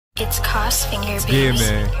It's Crossfinger, baby. Yeah,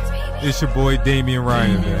 man. It's your boy Damian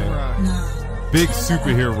Ryan, man. Big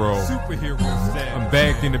superhero. I'm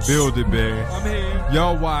back in the building, man.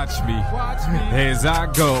 Y'all watch me as I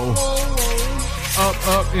go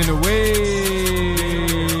up and away.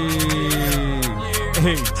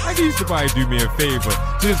 Hey, I need somebody to do me a favor.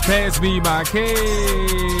 Just pass me my cake.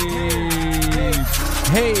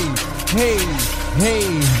 Hey,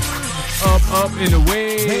 up and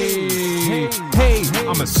away. Hey,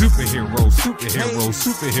 I'm a superhero.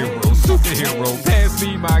 Pass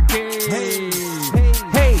me my cake. Hey,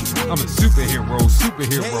 I'm a superhero.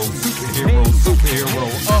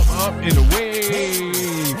 Up and away.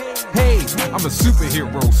 Hey, I'm a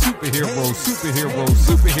superhero.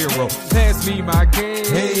 Pass me my cake.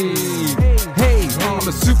 Hey, I'm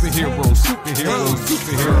a superhero.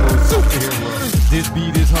 This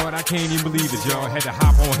beat is hard, I can't even believe it, y'all. Had to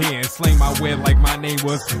hop on here and sling my web like my name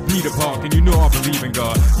was Peter Park. And you know I believe in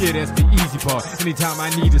God. Yeah, that's the easy part. Anytime I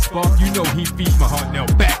need a spark, you know he feeds my heart. Now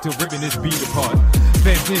back to ripping this beat apart.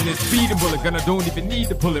 Fast in this speeding bullet gun, I don't even need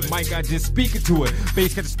to pull it. Mic, I just speak it to it.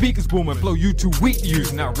 Bass got the speakers booming. Flow, you too weak to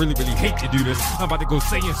use. And I really hate to do this. I'm about to go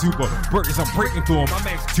Saiyan super burgers, I'm breaking through them. I'm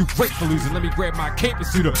actually too great for losing. Let me grab my cape and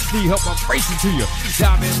suit up. Need help, I'm racing to you.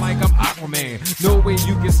 Diving like I'm Aquaman. No way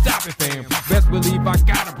you can stop it, fam. Best believe I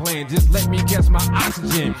got a plan. Just let me catch my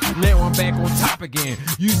oxygen. Now I'm back on top again.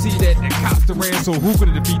 You see that the cops ran, so who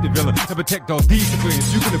gonna defeat the villain and protect all these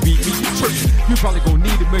civilians? You gonna beat me tripping. You probably gonna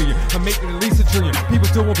need $1 million. I'm making at least $1 trillion. People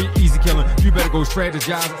still won't be easy killing. You better go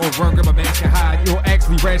strategize or run, grab my mask and hide. You'll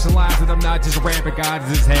actually rationalize that I'm not just a rapping guy.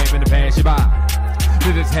 This happen to pass you by.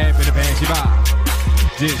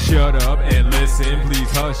 Just shut up and listen,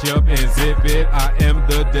 please hush up and zip it. I am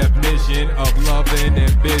the definition of love and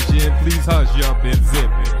ambition. Please hush up and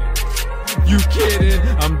zip it. You kidding?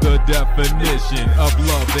 I'm the definition of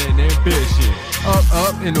love and ambition.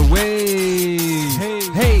 Up and away.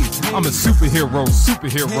 Hey, I'm a superhero.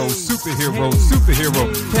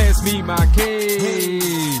 Pass me my cake.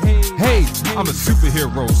 Hey, I'm a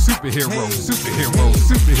superhero.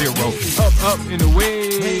 Up and away.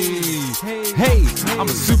 Hey, I'm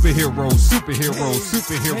a superhero.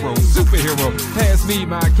 Pass me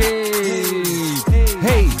my cake.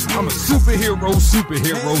 Hey, I'm a superhero.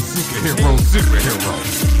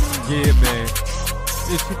 Yeah, man.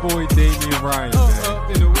 It's your boy Damian Ryan, man.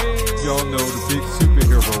 Y'all know the big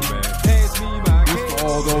superhero, man. This for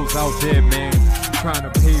all those out there, man, trying to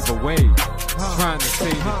pave a way, trying to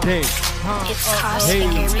save the day. It's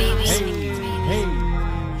Crossfinger, baby. Hey.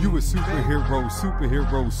 You a superhero.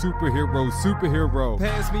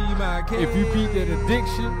 Pass me my cake. If you beat that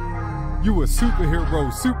addiction, you a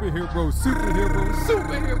superhero.